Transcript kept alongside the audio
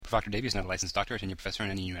Dr. Davy is not a licensed doctor or tenure professor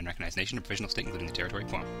in any UN recognized nation or provisional state, including the territory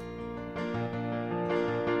form.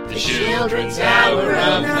 The Children's Hour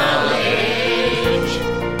of Knowledge.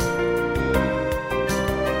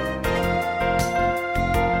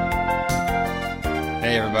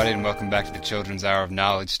 Hey everybody, and welcome back to the Children's Hour of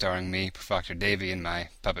Knowledge, starring me, Dr. Davy, and my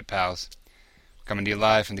puppet pals. Coming to you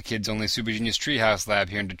live from the Kids Only Super Genius Treehouse Lab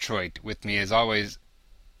here in Detroit. With me, as always,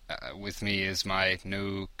 is my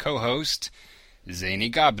new co-host, Zany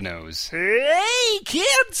Gobnose. Hey,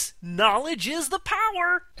 kids! Knowledge is the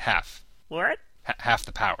power! Half. What? Half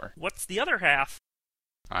the power. What's the other half?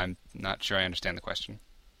 I'm not sure I understand the question.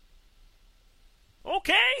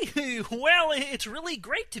 Okay, well, it's really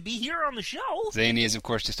great to be here on the show. Zany is, of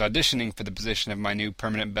course, just auditioning for the position of my new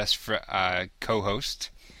permanent co-host.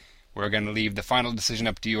 We're going to leave the final decision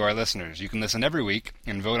up to you, our listeners. You can listen every week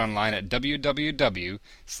and vote online at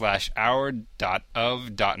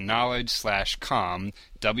www.hour.of.knowledge/com,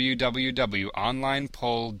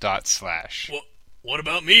 www.onlinepoll./. What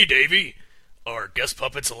about me, Davy? Are guest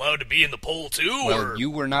puppets allowed to be in the poll too? Well, you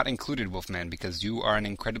were not included, Wolfman, because you are an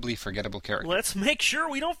incredibly forgettable character. Let's make sure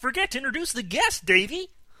we don't forget to introduce the guest, Davy.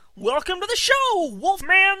 Welcome to the show,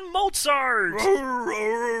 Wolfman Mozart!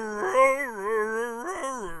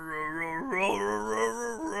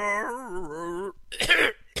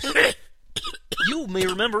 You may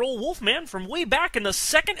remember old Wolfman from way back in the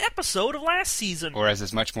second episode of last season. Or, as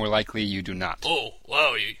is much more likely, you do not. Oh,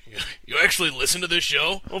 wow, you actually listen to this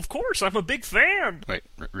show? Of course, I'm a big fan. Wait,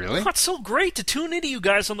 really? Oh, it's so great to tune into you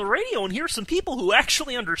guys on the radio and hear some people who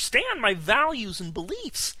actually understand my values and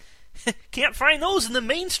beliefs. Can't find those in the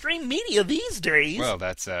mainstream media these days. Well,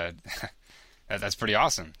 that's pretty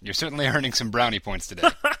awesome. You're certainly earning some brownie points today.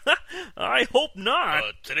 I hope not.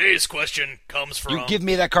 Today's question comes from... You give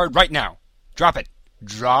me that card right now. Drop it.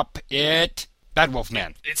 Drop it. Bad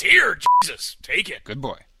Wolfman. It's here, Jesus. Take it. Good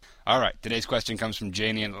boy. All right, today's question comes from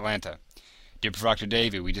Janie in Atlanta. Dear Dr.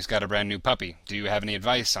 Davy, we just got a brand new puppy. Do you have any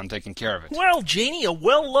advice on taking care of it? Well, Janie, a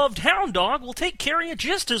well-loved hound dog will take care of you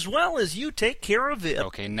just as well as you take care of it.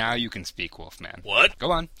 Okay, now you can speak, Wolfman. What?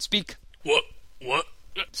 Go on, speak. What?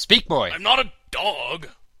 Speak, boy. I'm not a dog.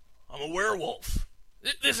 I'm a werewolf.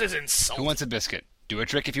 This is insulting. Who wants a biscuit? Do a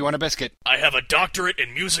trick if you want a biscuit. I have a doctorate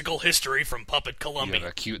in musical history from Puppet Columbia. You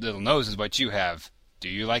have a cute little nose is what you have. Do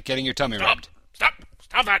you like getting your tummy rubbed? Stop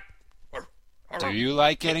that. Do you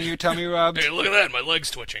like getting your tummy rubbed? Hey, look at that. My leg's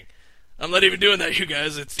twitching. I'm not even doing that, you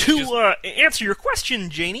guys. Answer your question,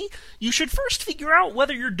 Janie, you should first figure out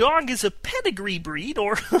whether your dog is a pedigree breed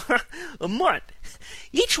or a mutt.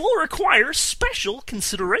 Each will require special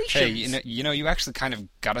considerations. Hey, you actually kind of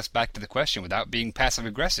got us back to the question without being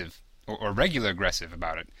passive-aggressive or regular-aggressive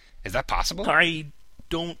about it. Is that possible? I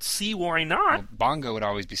don't see why not. Well, Bongo would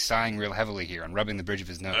always be sighing real heavily here and rubbing the bridge of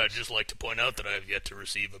his nose. I'd just like to point out that I have yet to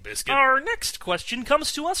receive a biscuit. Our next question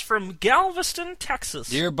comes to us from Galveston, Texas.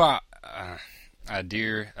 Dear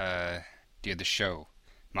the show.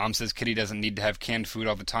 Mom says Kitty doesn't need to have canned food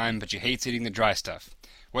all the time, but she hates eating the dry stuff.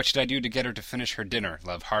 What should I do to get her to finish her dinner?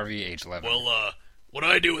 Love, Harvey, age 11. Well, what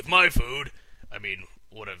I do with my food,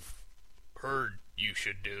 what I've heard you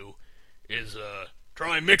should do, is,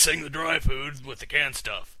 try mixing the dry food with the canned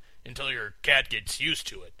stuff until your cat gets used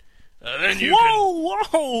to it. Then you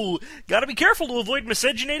Whoa! Gotta be careful to avoid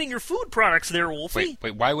miscegenating your food products there, Wolfie.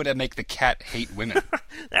 Wait, why would I make the cat hate women?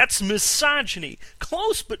 That's misogyny.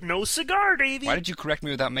 Close, but no cigar, Davy. Why did you correct me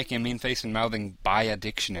without making a mean face and mouthing, buy a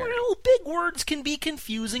dictionary? Well, big words can be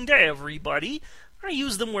confusing to everybody. I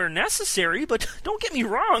use them where necessary, but don't get me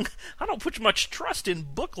wrong, I don't put much trust in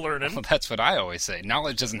book learning. Well, that's what I always say.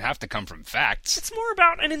 Knowledge doesn't have to come from facts. It's more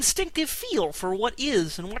about an instinctive feel for what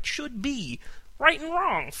is and what should be. Right and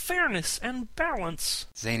wrong, fairness and balance.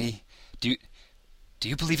 Zany, do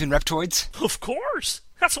you believe in reptoids? Of course.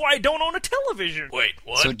 That's why I don't own a television. Wait,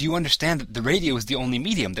 what? So do you understand that the radio is the only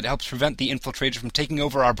medium that helps prevent the infiltrators from taking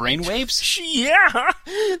over our brainwaves? Yeah!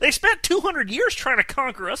 They spent 200 years trying to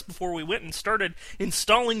conquer us before we went and started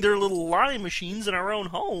installing their little lie machines in our own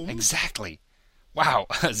home. Exactly. Wow,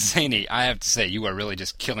 Zany, I have to say, you are really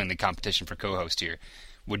just killing the competition for co-host here.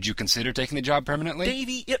 Would you consider taking the job permanently?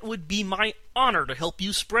 Davy, it would be my honor to help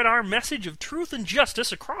you spread our message of truth and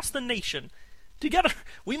justice across the nation. Together,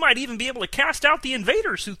 we might even be able to cast out the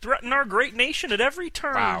invaders who threaten our great nation at every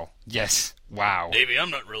turn. Wow. Yes. Wow. Davy,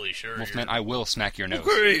 I'm not really sure. Wolfman, I will smack your nose.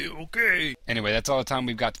 Okay. Anyway, that's all the time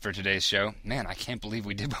we've got for today's show. Man, I can't believe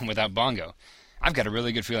we did one without Bongo. I've got a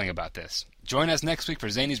really good feeling about this. Join us next week for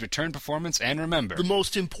Zany's return performance, and remember... The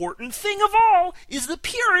most important thing of all is the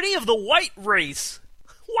purity of the white race.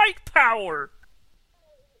 White power.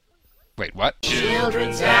 Wait, what?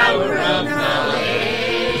 Children's Hour of Knowledge.